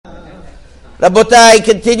Rabotai,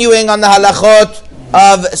 continuing on the halachot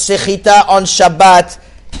of Sechita on Shabbat.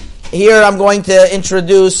 Here I'm going to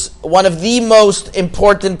introduce one of the most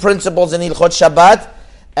important principles in Hilchot Shabbat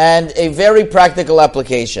and a very practical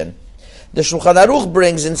application. The Shulchan Aruch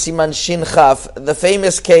brings in Siman Shin Chaf the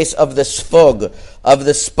famous case of the sfog, of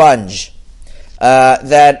the sponge. Not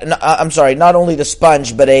only the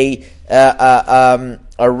sponge, but a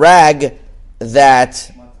rag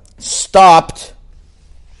that stopped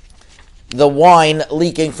the wine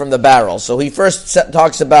leaking from the barrel. So he first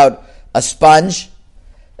talks about a sponge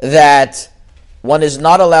that one is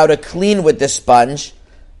not allowed to clean with this sponge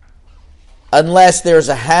unless there's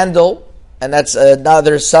a handle, and that's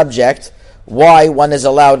another subject, why one is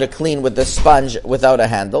allowed to clean with the sponge without a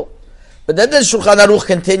handle. But then the Shulchan Aruch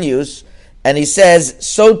continues, and he says,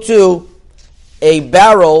 so too, a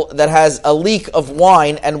barrel that has a leak of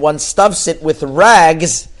wine and one stuffs it with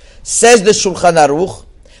rags, says the Shulchan Aruch,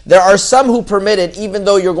 there are some who permit it even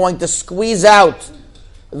though you're going to squeeze out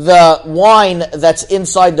the wine that's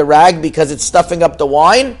inside the rag because it's stuffing up the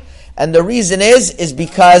wine. And the reason is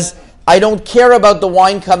because I don't care about the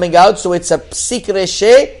wine coming out, so it's a psik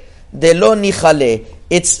reshe de lo nichale.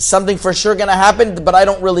 It's something for sure going to happen, but I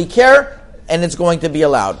don't really care, and it's going to be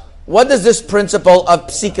allowed. What does this principle of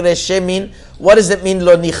psik reshe mean? What does it mean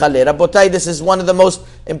lo nichale? Rabotai, this is one of the most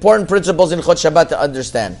important principles in Hilchot Shabbat to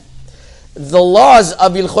understand. The laws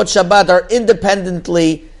of Hilchot Shabbat are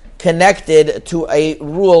independently connected to a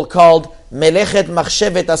rule called melechet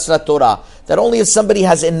machshevet asrat Torah, that only if somebody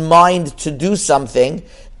has in mind to do something,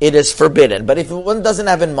 it is forbidden. But if one doesn't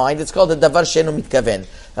have in mind, it's called a davar she'eino mitkaven.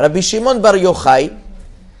 Rabbi Shimon bar Yochai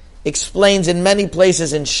explains in many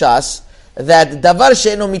places in Shas that davar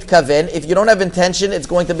she'eino mitkaven, if you don't have intention, it's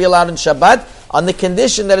going to be allowed in Shabbat on the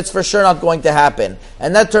condition that it's for sure not going to happen.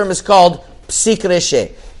 And that term is called psik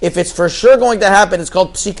reshe. If it's for sure going to happen, it's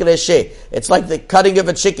called psik reshe. It's like the cutting of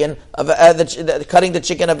a chicken, cutting the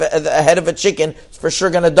chicken of the head of a chicken. It's for sure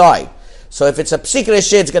going to die. So if it's a psik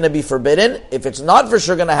reshe, it's going to be forbidden. If it's not for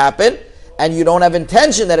sure going to happen, and you don't have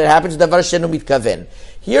intention that it happens, davar she'eino mitkaven.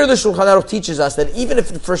 Here the Shulchan Aruch teaches us that even if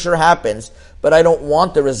it for sure happens, but I don't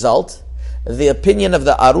want the result, the opinion of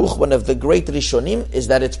the Aruch, one of the great Rishonim, is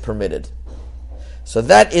that it's permitted. So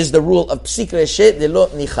that is the rule of psik reshe de lo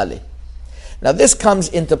nichale. Now this comes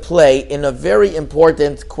into play in a very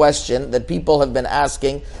important question that people have been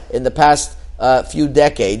asking in the past few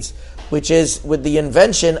decades, which is with the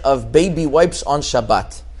invention of baby wipes on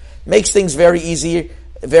Shabbat. Makes things very easy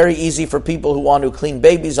for people who want to clean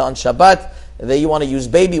babies on Shabbat. You want to use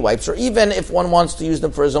baby wipes, or even if one wants to use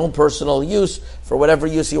them for his own personal use, for whatever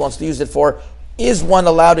use he wants to use it for, is one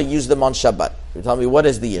allowed to use them on Shabbat? You tell me, what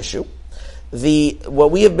is the issue?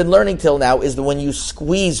 What we have been learning till now is that when you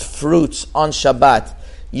squeeze fruits on Shabbat,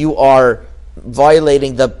 you are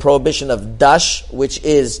violating the prohibition of dash, which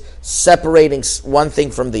is separating one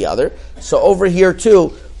thing from the other. So over here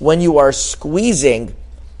too, when you are squeezing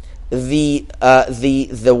the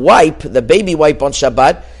wipe, the baby wipe on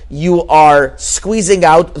Shabbat, you are squeezing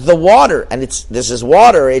out the water, and this is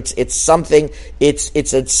water. It's something. It's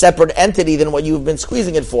a separate entity than what you've been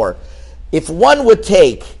squeezing it for. If one would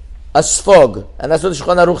take a sfog, and that's what the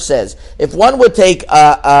Shulchan Aruch says, if one would take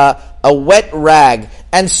a wet rag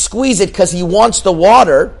and squeeze it because he wants the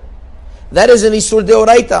water, that is an isur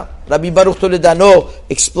deoraita. Rabbi Baruch Toledano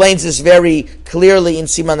explains this very clearly in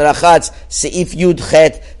Siman Rachatz, Seif Yud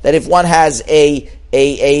Chet, that if one has a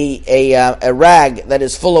rag that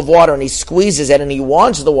is full of water and he squeezes it and he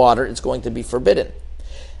wants the water, it's going to be forbidden.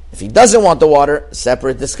 If he doesn't want the water,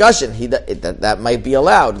 separate discussion. That might be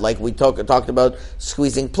allowed, like we talked about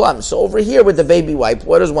squeezing plums. So over here with the baby wipe,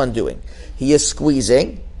 what is one doing? He is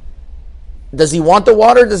squeezing. Does he want the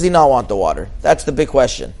water or does he not want the water? That's the big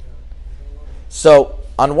question. So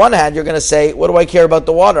on one hand, you're going to say, what do I care about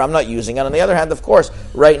the water? I'm not using it. On the other hand, of course,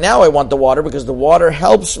 right now I want the water because the water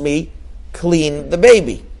helps me clean the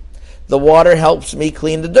baby. The water helps me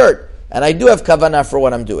clean the dirt. And I do have kavanah for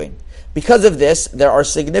what I'm doing. Because of this, there are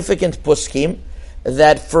significant poskim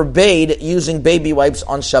that forbade using baby wipes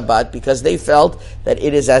on Shabbat because they felt that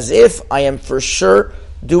it is as if I am for sure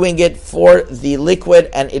doing it for the liquid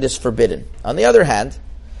and it is forbidden. On the other hand,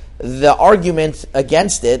 the argument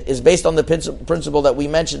against it is based on the principle that we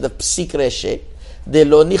mentioned, the psik reshe de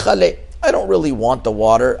lo nichale. I don't really want the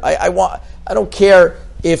water. I don't care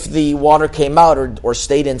if the water came out or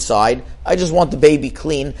stayed inside. I just want the baby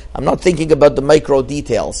clean. I'm not thinking about the micro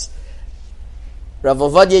details. Rav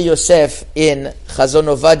Ovadia Yosef in Chazon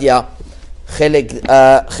Ovadia, Chelek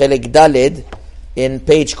Daled, in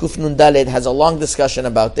page Kuf Nun Daled, has a long discussion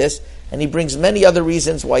about this, and he brings many other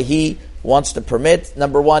reasons why he wants to permit.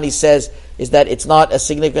 Number one, he says, is that it's not a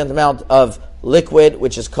significant amount of liquid,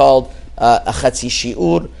 which is called a chatzi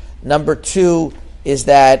shi'ur. Number two is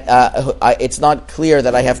that it's not clear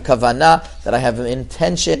that I have kavanah, that I have an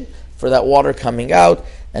intention for that water coming out.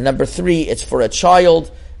 And number three, it's for a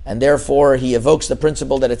child, and therefore he evokes the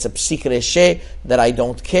principle that it's a psik reshe, that I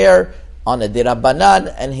don't care, on a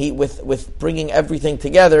dirabanan, and he with bringing everything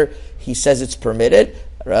together, he says it's permitted.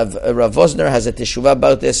 Rav Vosner has a teshuvah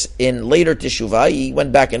about this in later teshuvah. He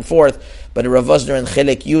went back and forth, but Rav Vosner in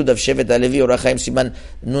Chelek Yud of Shevet HaLevi or Rachaim Siman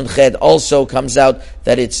Nun Ched also comes out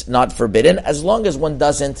that it's not forbidden, as long as one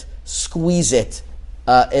doesn't squeeze it,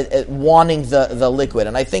 wanting the liquid.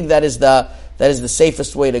 And I think that is the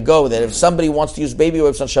safest way to go, that if somebody wants to use baby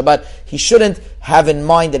wipes on Shabbat, he shouldn't have in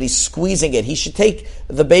mind that he's squeezing it. He should take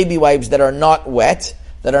the baby wipes that are not wet,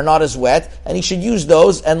 that are not as wet, and he should use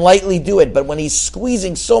those and lightly do it. But when he's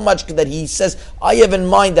squeezing so much that he says, I have in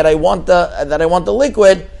mind that I want the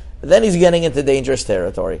liquid, then he's getting into dangerous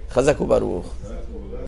territory. Chazaku Baruch.